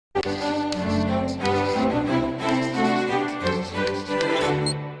Oh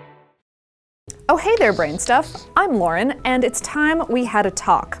hey there, BrainStuff! I'm Lauren, and it's time we had a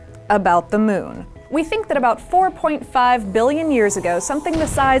talk about the moon. We think that about 4.5 billion years ago, something the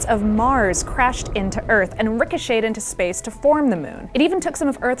size of Mars crashed into Earth and ricocheted into space to form the moon. It even took some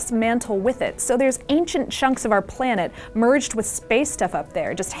of Earth's mantle with it, so there's ancient chunks of our planet merged with space stuff up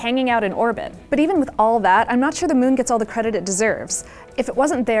there, just hanging out in orbit. But even with all that, I'm not sure the moon gets all the credit it deserves. If it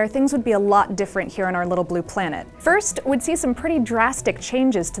wasn't there, things would be a lot different here on our little blue planet. First, we'd see some pretty drastic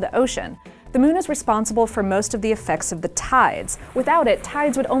changes to the ocean. The moon is responsible for most of the effects of the tides. Without it,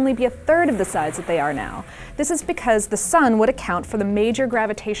 tides would only be a third of the size that they are now. This is because the sun would account for the major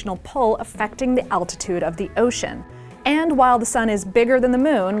gravitational pull affecting the altitude of the ocean. And while the sun is bigger than the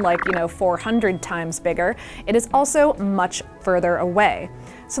moon, like, 400 times bigger, it is also much further away.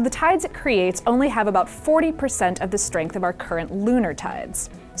 So the tides it creates only have about 40% of the strength of our current lunar tides.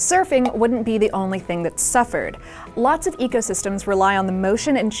 Surfing wouldn't be the only thing that suffered. Lots of ecosystems rely on the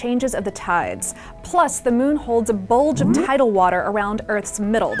motion and changes of the tides. Plus, the moon holds a bulge of tidal water around Earth's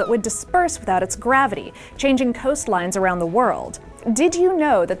middle that would disperse without its gravity, changing coastlines around the world. Did you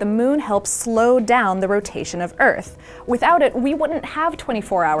know that the moon helps slow down the rotation of Earth? Without it, we wouldn't have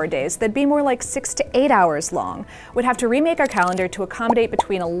 24-hour days. They'd be more like 6 to 8 hours long. We'd have to remake our calendar to accommodate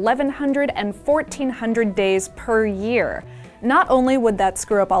between 1,100 and 1,400 days per year. Not only would that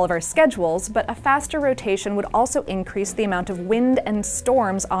screw up all of our schedules, but a faster rotation would also increase the amount of wind and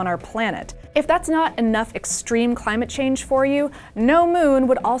storms on our planet. If that's not enough extreme climate change for you, no moon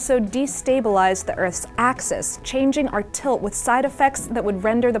would also destabilize the Earth's axis, changing our tilt with side effects that would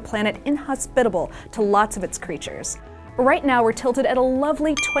render the planet inhospitable to lots of its creatures. Right now we're tilted at a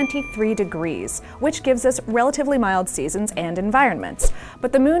lovely 23 degrees, which gives us relatively mild seasons and environments.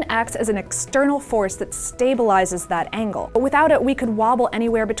 But the moon acts as an external force that stabilizes that angle. Without it, we could wobble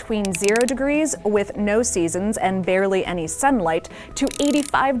anywhere between 0 degrees, with no seasons and barely any sunlight, to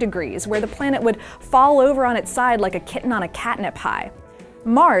 85 degrees, where the planet would fall over on its side like a kitten on a catnip high.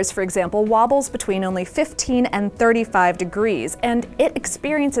 Mars, for example, wobbles between only 15 and 35 degrees, and it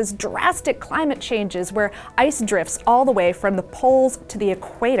experiences drastic climate changes where ice drifts all the way from the poles to the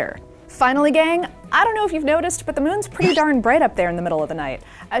equator. Finally, gang, I don't know if you've noticed, but the moon's pretty darn bright up there in the middle of the night.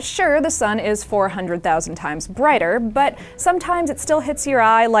 Sure, the sun is 400,000 times brighter, but sometimes it still hits your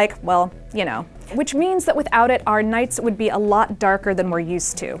eye like, well, which means that without it, our nights would be a lot darker than we're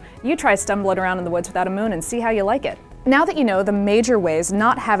used to. You try stumbling around in the woods without a moon and see how you like it. Now that you know the major ways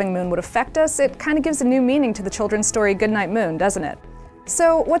not having moon would affect us, it kind of gives a new meaning to the children's story Goodnight Moon, doesn't it?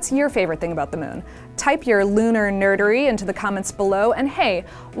 So what's your favorite thing about the moon? Type your lunar nerdery into the comments below, and hey,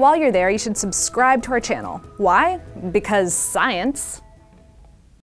 while you're there, you should subscribe to our channel. Why? Because science.